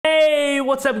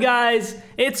what's up guys?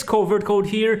 It's CovertCode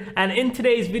here, and in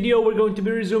today's video we're going to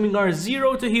be resuming our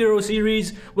Zero to Hero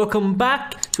series. Welcome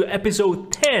back to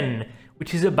episode 10,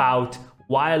 which is about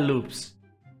while loops.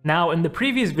 Now in the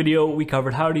previous video we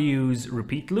covered how to use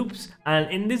repeat loops, and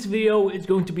in this video it's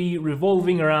going to be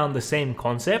revolving around the same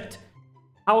concept,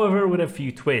 however with a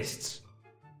few twists.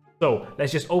 So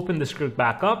let's just open the script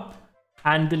back up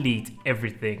and delete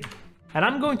everything. And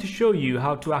I'm going to show you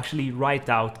how to actually write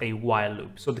out a while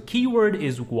loop. So the keyword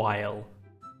is while.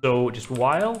 So just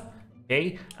while,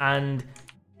 okay, and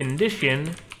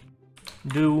condition,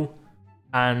 do,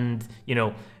 and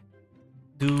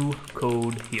do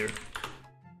code here.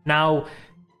 Now,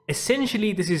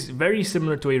 essentially this is very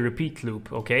similar to a repeat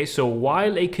loop, okay? So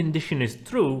while a condition is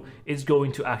true, it's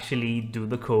going to actually do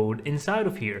the code inside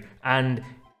of here, and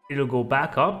it'll go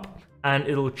back up and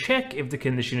it'll check if the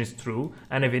condition is true,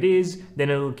 and if it is, then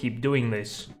it'll keep doing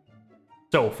this.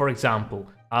 So for example,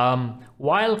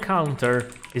 while counter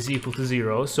is equal to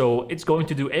 0, so it's going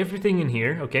to do everything in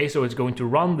here, okay? So it's going to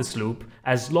run this loop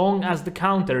as long as the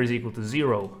counter is equal to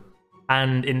 0.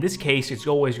 And in this case, it's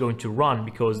always going to run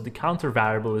because the counter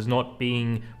variable is not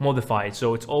being modified,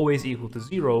 so it's always equal to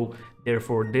 0,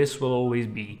 therefore this will always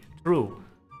be true.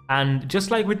 And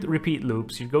just like with repeat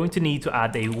loops, you're going to need to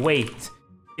add a wait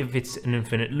if it's an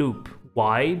infinite loop.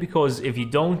 Why? Because if you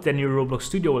don't, then your Roblox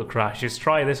Studio will crash. Just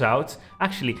try this out.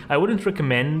 Actually, I wouldn't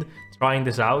recommend trying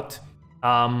this out,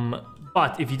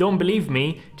 but if you don't believe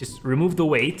me, just remove the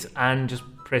wait and just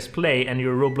press play and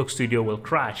your Roblox Studio will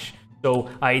crash. So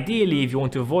ideally, if you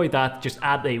want to avoid that, just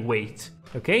add a wait,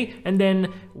 okay? And then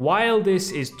while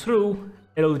this is true,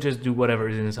 it'll just do whatever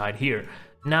is inside here.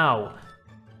 Now,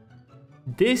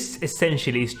 this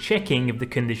essentially is checking if the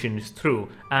condition is true,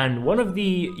 and one of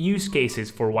the use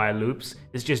cases for while loops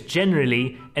is just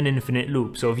generally an infinite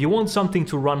loop. So if you want something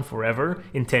to run forever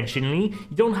intentionally,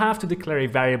 you don't have to declare a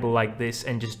variable like this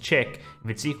and just check if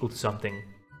it's equal to something.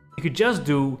 You could just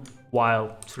do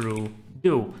while true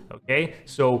do, okay?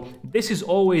 So this is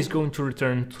always going to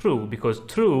return true because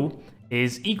true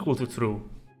is equal to true.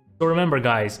 So remember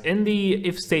guys, in the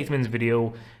if statements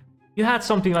video, you had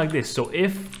something like this. So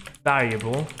if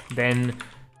variable, then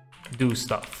do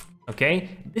stuff,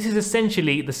 okay? This is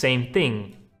essentially the same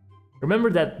thing. Remember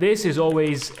that this is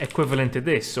always equivalent to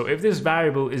this. So if this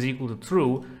variable is equal to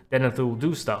true, then it will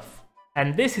do stuff.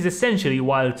 And this is essentially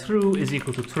while true is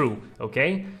equal to true,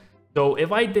 okay? So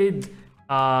if I did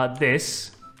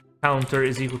this, counter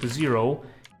is equal to 0,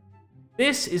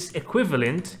 this is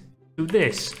equivalent to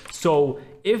this. So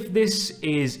if this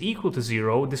is equal to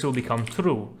 0, this will become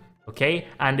true. Okay,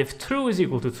 and if true is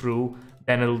equal to true,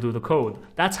 then it'll do the code.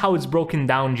 That's how it's broken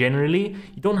down generally.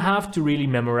 You don't have to really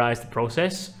memorize the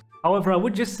process. However, I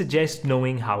would just suggest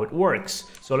knowing how it works.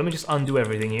 So let me just undo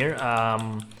everything here.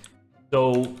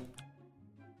 So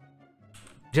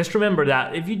just remember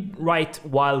that if you write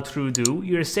while true do,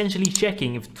 you're essentially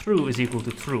checking if true is equal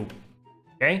to true.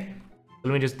 Okay, so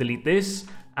let me just delete this,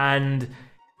 and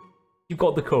you've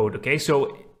got the code. Okay,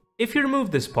 so if you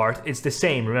remove this part, it's the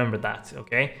same, remember that,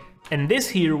 okay? And this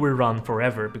here will run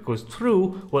forever because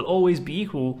true will always be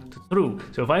equal to true.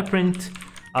 So if I print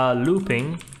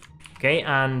looping, okay,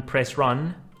 and press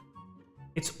run,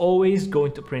 it's always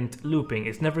going to print looping.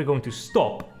 It's never going to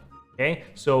stop, okay?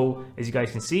 So as you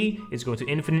guys can see, it's going to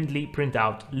infinitely print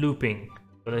out looping.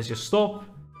 So let's just stop.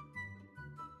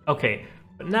 Okay,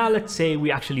 but now let's say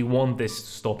we actually want this to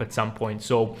stop at some point.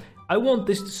 So I want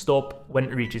this to stop when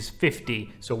it reaches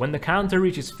 50. So when the counter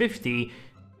reaches 50,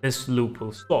 this loop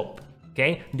will stop,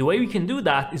 okay? The way we can do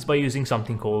that is by using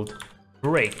something called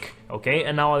break, okay?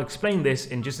 And now I'll explain this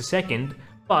in just a second,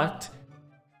 but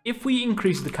if we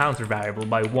increase the counter variable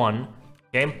by 1,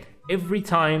 okay, every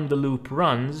time the loop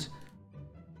runs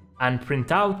and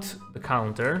print out the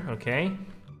counter, okay,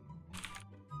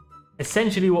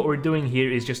 essentially what we're doing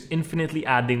here is just infinitely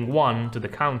adding 1 to the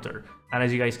counter. And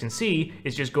as you guys can see,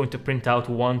 it's just going to print out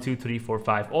 1, 2, 3, 4,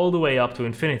 5, all the way up to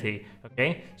infinity,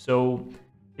 okay? So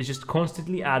it's just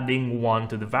constantly adding 1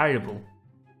 to the variable.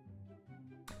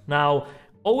 Now,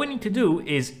 all we need to do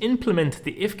is implement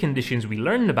the if conditions we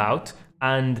learned about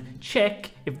and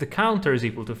check if the counter is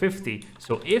equal to 50.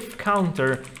 So if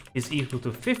counter is equal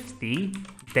to 50,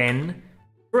 then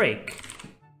break,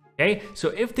 okay? So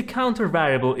if the counter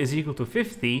variable is equal to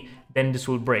 50, then this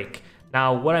will break.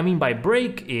 Now, what I mean by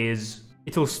break is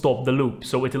it'll stop the loop,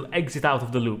 so it'll exit out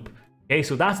of the loop. Okay,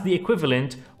 so that's the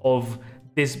equivalent of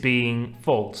this being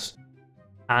false.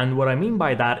 And what I mean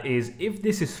by that is if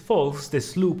this is false,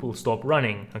 this loop will stop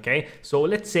running, okay? So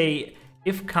let's say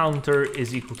if counter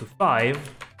is equal to 5,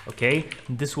 okay,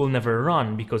 this will never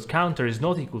run because counter is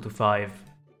not equal to 5.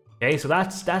 Okay, so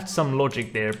that's some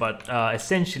logic there, but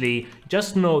essentially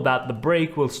just know that the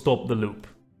break will stop the loop.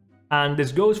 And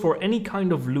this goes for any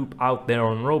kind of loop out there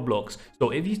on Roblox.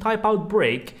 So if you type out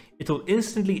break, it'll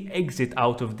instantly exit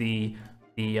out of the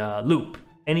loop,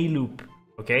 any loop,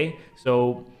 okay?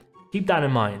 So keep that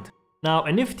in mind. Now,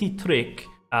 a nifty trick,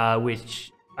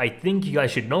 which I think you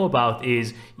guys should know about,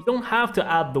 is you don't have to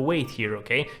add the weight here,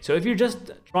 okay? So if you're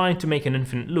just trying to make an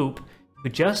infinite loop,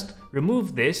 you just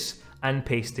remove this and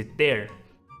paste it there,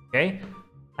 okay?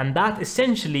 And that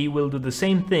essentially will do the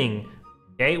same thing,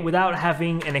 okay, without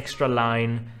having an extra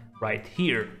line right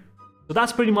here. So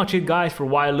that's pretty much it, guys, for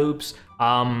while loops.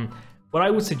 What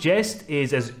I would suggest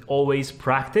is, as always,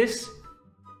 practice.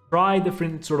 Try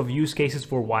different sort of use cases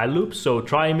for while loops. So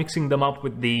try mixing them up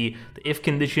with the if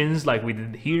conditions like we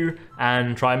did here,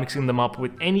 and try mixing them up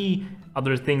with any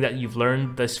other thing that you've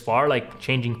learned thus far, like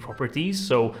changing properties.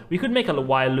 So we could make a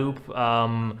while loop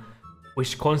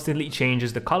which constantly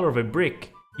changes the color of a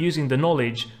brick using the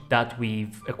knowledge that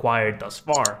we've acquired thus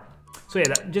far. So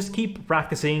yeah, just keep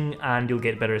practicing and you'll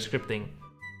get better at scripting.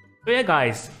 So yeah,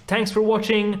 guys, thanks for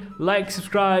watching. Like,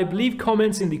 subscribe, leave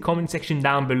comments in the comment section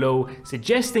down below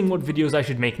suggesting what videos I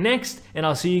should make next, and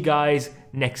I'll see you guys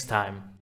next time.